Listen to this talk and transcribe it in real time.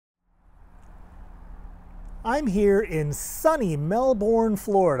I'm here in sunny Melbourne,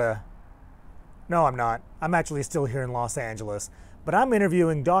 Florida. No, I'm not. I'm actually still here in Los Angeles. But I'm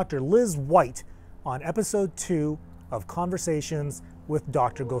interviewing Dr. Liz White on episode 2 of Conversations with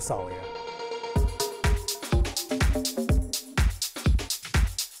Dr. Gosalia.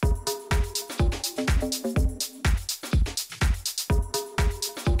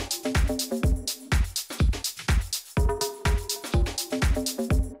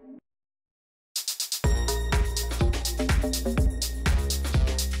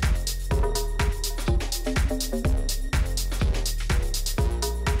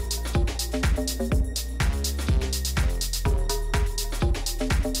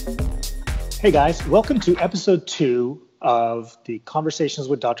 Hey guys, welcome to episode 2 of the Conversations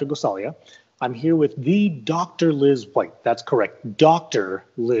with Dr. Gosalia. I'm here with the Dr. Liz White. That's correct, Dr.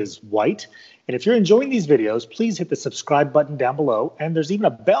 Liz White. And if you're enjoying these videos, please hit the subscribe button down below. And there's even a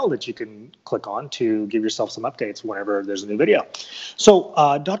bell that you can click on to give yourself some updates whenever there's a new video. So,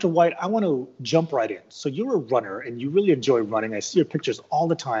 Dr. White, I want to jump right in. So you're a runner and you really enjoy running. I see your pictures all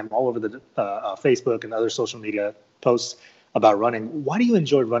the time, all over the Facebook and other social media posts about running. Why do you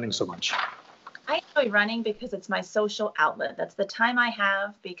enjoy running so much? I enjoy running because it's my social outlet. That's the time I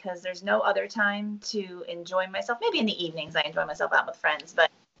have because there's no other time to enjoy myself. Maybe in the evenings I enjoy myself out with friends,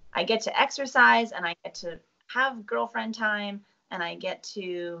 but I get to exercise and I get to have girlfriend time and I get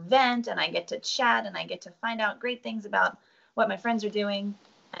to vent and I get to chat and I get to find out great things about what my friends are doing.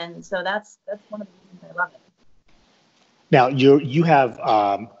 And so that's one of the reasons I love it. Now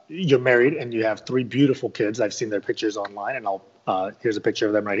you're married and you have 3 beautiful kids. I've seen their pictures online, and here's a picture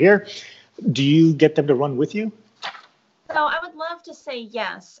of them right here. Do you get them to run with you? So I would love to say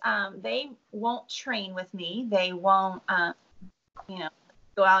yes. They won't train with me. They won't,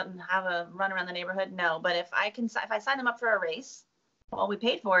 go out and have a run around the neighborhood. No, but if I sign them up for a race, well, we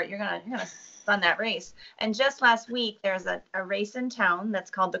paid for it. You're gonna run that race. And just last week, there's a race in town that's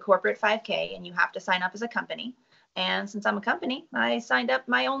called the Corporate 5K, and you have to sign up as a company. And since I'm a company, I signed up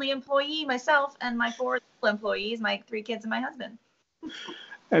my only employee, myself, and my 4 employees, my 3 kids, and my husband.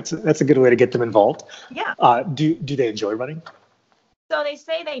 That's a good way to get them involved. Yeah. Do they enjoy running? So they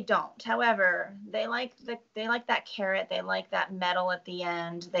say they don't. However, they like that carrot. They like that medal at the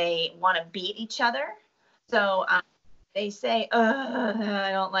end. They want to beat each other. So they say, I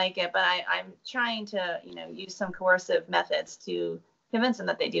don't like it, but I'm trying to, use some coercive methods to convince them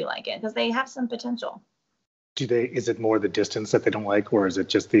that they do like it because they have some potential. Is it more the distance that they don't like, or is it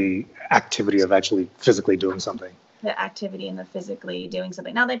just the activity of actually physically doing something? The activity and the physically doing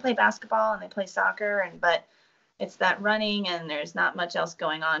something. Now they play basketball and they play soccer, but it's that running and there's not much else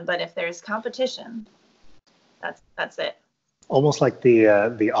going on. But if there's competition, that's it. Almost like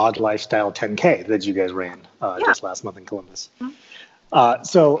the Odd Lifestyle 10K that you guys ran just last month in Columbus. Mm-hmm.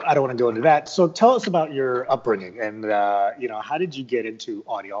 So I don't want to go into that. So tell us about your upbringing and how did you get into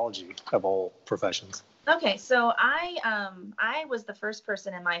audiology of all professions? Okay, so I was the first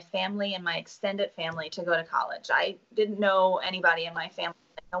person in my family and my extended family to go to college. I didn't know anybody in my family.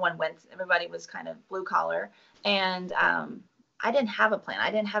 No one went. Everybody was kind of blue collar, and I didn't have a plan. I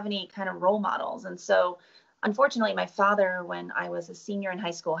didn't have any kind of role models, and so unfortunately, my father, when I was a senior in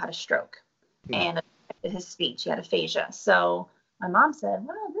high school, had a stroke, and affected his speech. He had aphasia. So my mom said,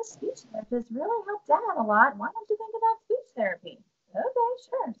 "Well, this speech therapist really helped Dad a lot. Why don't you think about speech therapy?" Okay,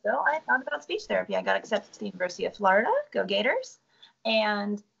 sure. So I thought about speech therapy. I got accepted to the University of Florida, go Gators,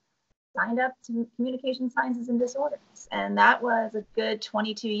 and signed up to communication sciences and disorders. And that was a good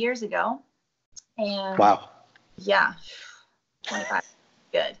 22 years ago. And wow. Yeah, 25,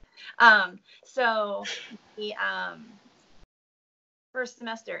 good. So the first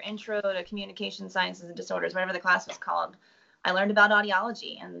semester, Intro to Communication Sciences and Disorders, whatever the class was called, I learned about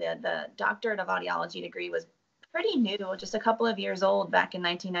audiology, and the doctorate of audiology degree was pretty new, just a couple of years old back in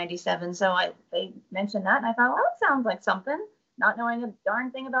 1997. So they mentioned that, and I thought, well, that sounds like something. Not knowing a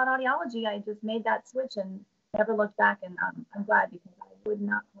darn thing about audiology, I just made that switch and never looked back. And I'm glad because I would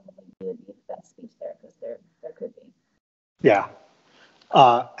not probably be the best speech therapist there could be. Yeah.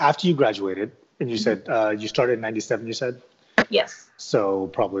 After you graduated, and you said you started in 97, you said? Yes. So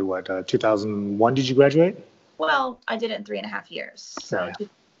probably 2001 did you graduate? Well, I did it in 3.5 years. So yeah.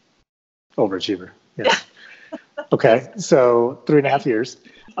 Overachiever. Yeah. Okay, so 3.5 years.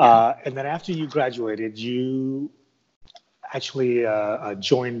 And then after you graduated, you actually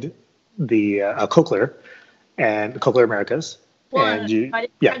joined the Cochlear and Cochlear Americas. Well, and I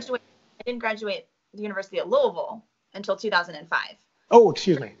didn't graduate the University of Louisville until 2005. Oh,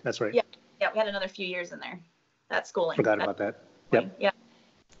 excuse me. That's right. Yeah, we had another few years in there. That schooling. Forgot about that. Yep. Yeah.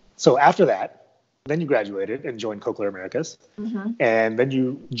 So after that, Then you graduated and joined Cochlear Americas, Mm-hmm. and then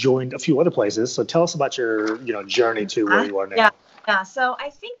you joined a few other places. So tell us about your, journey to where you are Yeah, now. yeah. So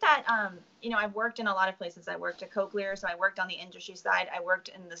I think that I've worked in a lot of places. I worked at Cochlear, so I worked on the industry side. I worked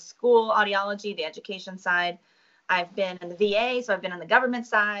in the school audiology, the education side. I've been in the VA, so I've been on the government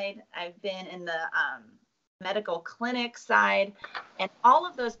side. I've been in the medical clinic side, and all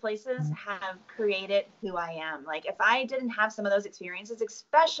of those places have created who I am. Like if I didn't have some of those experiences,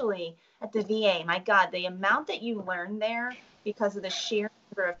 especially at the VA, my God, the amount that you learn there because of the sheer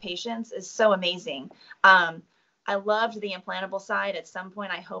number of patients is so amazing. I loved the implantable side. At some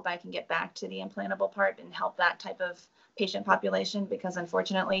point, I hope I can get back to the implantable part and help that type of patient population because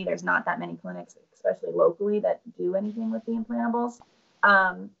unfortunately, there's not that many clinics, especially locally, that do anything with the implantables.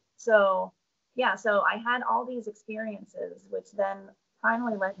 So yeah, so I had all these experiences, which then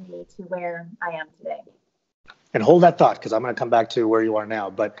finally led me to where I am today. And hold that thought, because I'm going to come back to where you are now.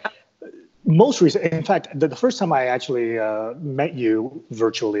 But most recent, in fact, the first time I actually met you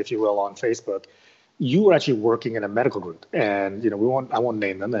virtually, if you will, on Facebook, you were actually working in a medical group, and I won't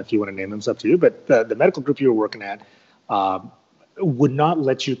name them. If you want to name them, it's up to you. But the medical group you were working at would not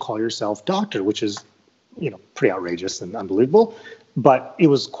let you call yourself doctor, which is pretty outrageous and unbelievable. But it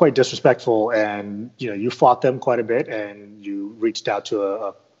was quite disrespectful, and you fought them quite a bit, and you reached out to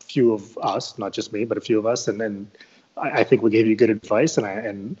a few of us, not just me, but a few of us, and then I think we gave you good advice,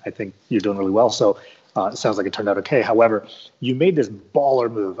 and I think you're doing really well. So it sounds like it turned out okay. However, you made this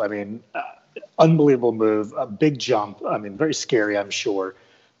baller move. I mean, unbelievable move, a big jump. I mean, very scary, I'm sure.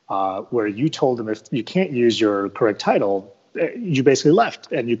 Where you told them if you can't use your correct title, you basically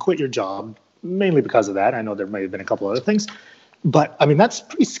left and you quit your job mainly because of that. I know there may have been a couple other things, but I mean that's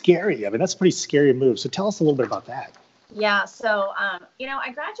pretty scary. I mean that's a pretty scary move. So tell us a little bit about that. Yeah, so I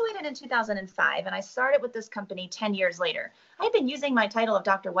graduated in 2005 and I started with this company 10 years later. I've been using my title of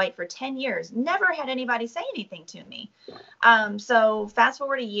Dr. White for 10 years, never had anybody say anything to me. So fast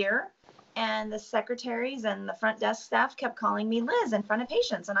forward a year, and the secretaries and the front desk staff kept calling me Liz in front of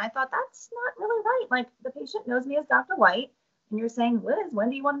patients. And I thought, that's not really right. Like, the patient knows me as Dr. White, and you're saying, Liz, when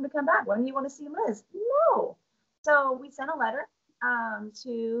do you want him to come back? When do you want to see Liz? No. So we sent a letter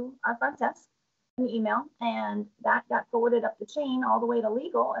to our front desk, an email, and that got forwarded up the chain all the way to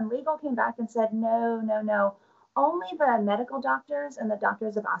legal. And legal came back and said, no, no, no. Only the medical doctors and the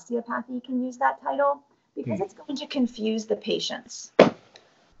doctors of osteopathy can use that title because it's going to confuse the patients.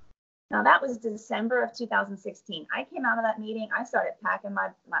 Now, that was December of 2016. I came out of that meeting. I started packing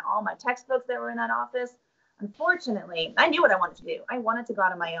all my textbooks that were in that office. Unfortunately, I knew what I wanted to do. I wanted to go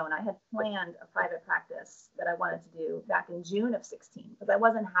out on my own. I had planned a private practice that I wanted to do back in June of 16 because I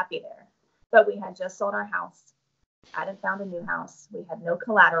wasn't happy there. But we had just sold our house. I hadn't found a new house. We had no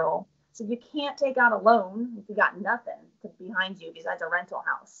collateral. So you can't take out a loan if you got nothing behind you besides a rental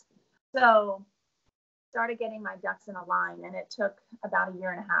house. So started getting my ducks in a line, and it took about a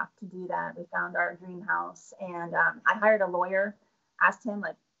year and a half to do that. We found our dream house, and I hired a lawyer, asked him,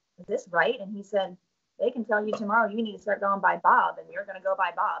 like, is this right? And he said, they can tell you tomorrow you need to start going by Bob, and you're going to go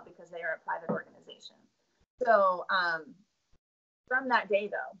by Bob because they are a private organization. So from that day,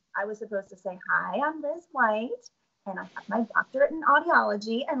 though, I was supposed to say, hi, I'm Liz White, and I have my doctorate in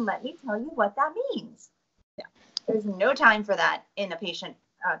audiology, and let me tell you what that means. No, there's no time for that in a patient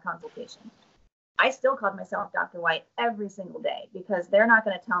consultation. I still called myself Dr. White every single day because they're not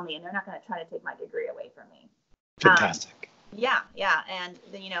going to tell me, and they're not going to try to take my degree away from me. Fantastic. Yeah. And,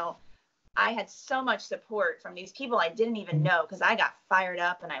 I had so much support from these people I didn't even know because I got fired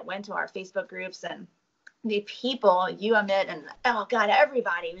up, and I went to our Facebook groups, and the people, you, Amit, and oh God,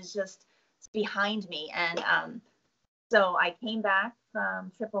 everybody was just behind me. And so I came back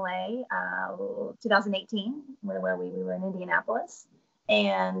from AAA 2018, where we were in Indianapolis.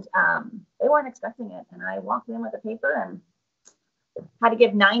 And they weren't expecting it. And I walked in with a paper and had to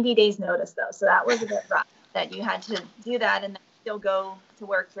give 90 days notice, though. So that was a bit rough that you had to do that and then still go to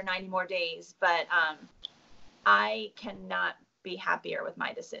work for 90 more days. But I cannot be happier with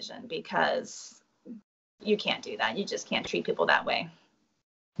my decision because you can't do that. You just can't treat people that way.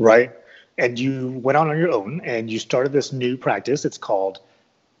 Right. And you went on your own and you started this new practice. It's called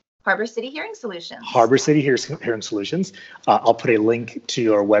Harbor City Hearing Solutions. Harbor City Hearing Solutions. I'll put a link to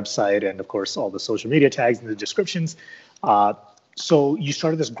your website and, of course, all the social media tags in the descriptions. So you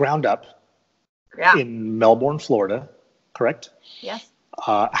started this ground up in Melbourne, Florida, correct? Yes.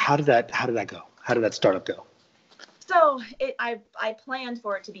 How did that go? How did that startup go? So I planned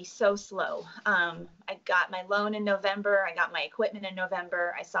for it to be so slow. I got my loan in November. I got my equipment in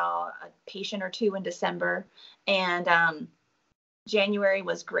November. I saw a patient or two in December, and January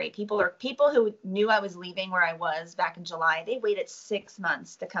was great. People who knew I was leaving where I was back in July, they waited 6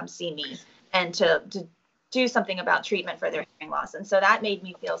 months to come see me and to do something about treatment for their hearing loss. And so that made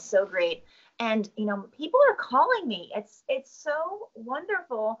me feel so great. And, people are calling me. It's so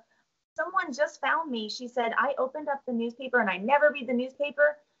wonderful. Someone just found me. She said, I opened up the newspaper and I never read the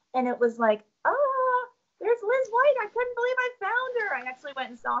newspaper. And it was like, oh, there's Liz White. I couldn't believe I found her. I actually went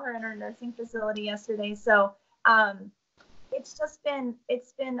and saw her in her nursing facility yesterday. So it's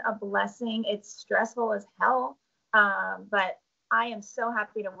been a blessing. It's stressful as hell. But I am so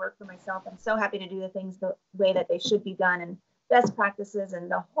happy to work for myself. I'm so happy to do the things the way that they should be done, and best practices and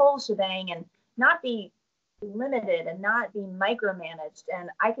the whole shebang, and not be limited and not be micromanaged. And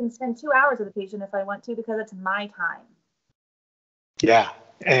I can spend 2 hours with a patient if I want to, because it's my time. Yeah.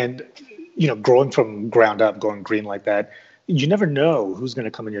 And, growing from ground up, going green like that, you never know who's going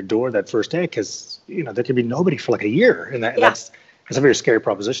to come in your door that first day, because, there could be nobody for like a year. And that's a very scary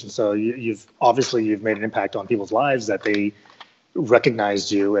proposition. So you've made an impact on people's lives, that they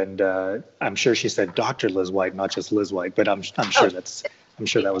recognized you. And I'm sure she said Dr. Liz White, not just Liz White, but I'm sure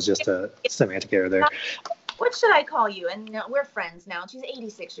that was just a semantic error there. What should I call you? And we're friends now. She's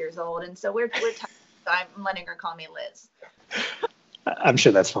 86 years old. And so we're tired. So I'm letting her call me Liz. I'm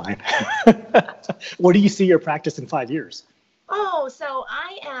sure that's fine. Where do you see your practice in 5 years? Oh, so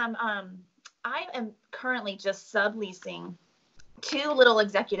I am currently just subleasing 2 little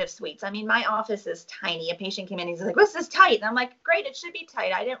executive suites. I mean, my office is tiny. A patient came in, he's like, "This is tight." And I'm like, "Great, it should be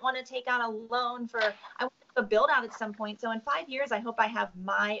tight." I didn't want to take out a loan I want to build out at some point. So in 5 years, I hope I have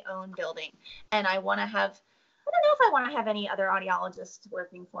my own building. And I don't know if I want to have any other audiologists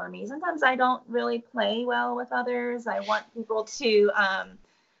working for me. Sometimes I don't really play well with others. I want people to,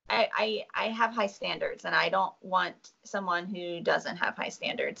 I have high standards, and I don't want someone who doesn't have high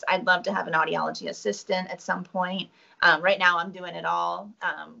standards. I'd love to have an audiology assistant at some point. Right now I'm doing it all,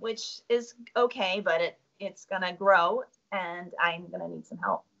 which is okay, but it's going to grow, and I'm going to need some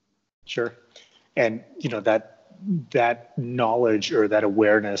help. Sure. And, that knowledge or that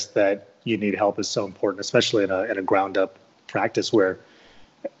awareness that you need help is so important, especially in a ground up practice where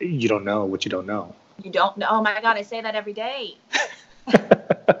you don't know what you don't know. You don't know. Oh my God, I say that every day.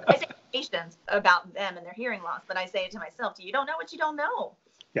 I say to patients about them and their hearing loss, but I say it to myself. You don't know what you don't know.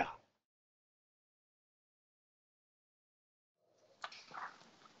 Yeah.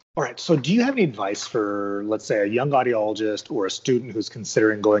 All right. So do you have any advice for, let's say, a young audiologist or a student who's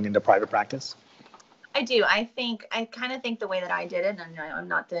considering going into private practice? I do. I kind of think the way that I did it, and I'm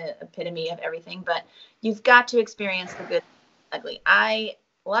not the epitome of everything, but you've got to experience the good and ugly. I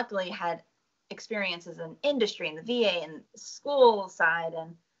luckily had experiences in industry and the VA and school side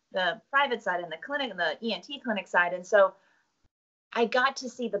and the private side and the clinic and the ENT clinic side. And so I got to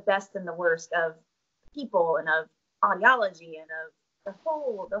see the best and the worst of people and of audiology and of the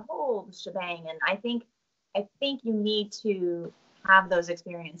whole shebang. And I think you need to have those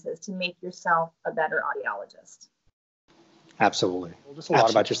experiences to make yourself a better audiologist. Absolutely. Well, just a lot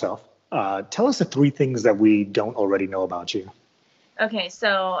about yourself. Tell us the 3 things that we don't already know about you. Okay,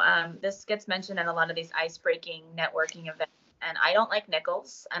 so this gets mentioned in a lot of these ice-breaking networking events, and I don't like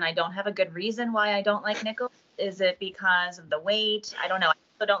nickels, and I don't have a good reason why I don't like nickels. Is it because of the weight? I don't know. I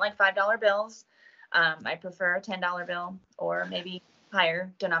also don't like $5 bills. I prefer a $10 bill or maybe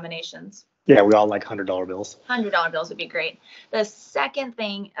higher denominations. Yeah, we all like $100 bills. $100 bills would be great. The second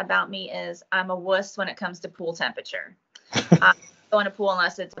thing about me is I'm a wuss when it comes to pool temperature. I don't go in a pool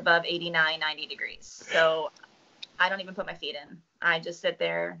unless it's above 89, 90 degrees. So I don't even put my feet in. I just sit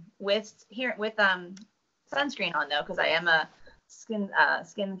there with sunscreen on, though, because I am a skin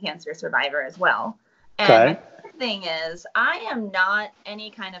cancer survivor as well. And okay. My third thing is I am not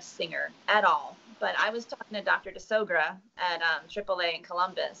any kind of singer at all. But I was talking to Dr. Gosalia at AAA in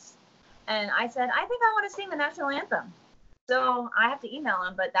Columbus. And I said, I think I want to sing the national anthem. So I have to email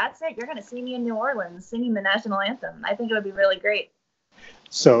him, but that's it. You're going to see me in New Orleans singing the national anthem. I think it would be really great.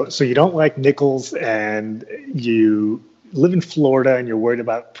 So you don't like nickels, and you live in Florida, and you're worried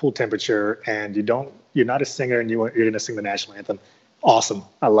about pool temperature, and you're not a singer, and you're going to sing the national anthem. Awesome.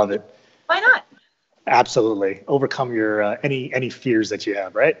 I love it. Why not? Absolutely. Overcome your any fears that you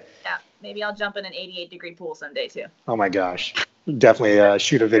have, right? Yeah. Maybe I'll jump in an 88-degree pool someday too. Oh my gosh. Definitely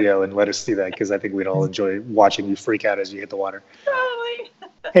shoot a video and let us see that, because I think we'd all enjoy watching you freak out as you hit the water. Probably.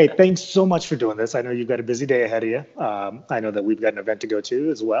 Hey, thanks so much for doing this. I know you've got a busy day ahead of you. I know that we've got an event to go to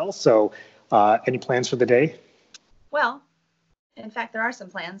as well. So any plans for the day? Well, in fact, there are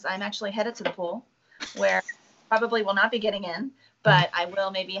some plans. I'm actually headed to the pool, where probably will not be getting in, but I will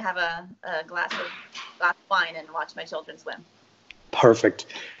maybe have a glass of wine and watch my children swim. Perfect.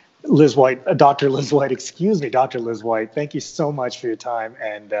 Liz White, Dr. Liz White, Dr. Liz White, thank you so much for your time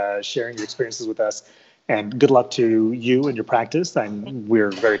and sharing your experiences with us. And good luck to you and your practice. And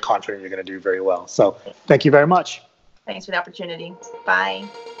we're very confident you're going to do very well. So thank you very much. Thanks for the opportunity. Bye.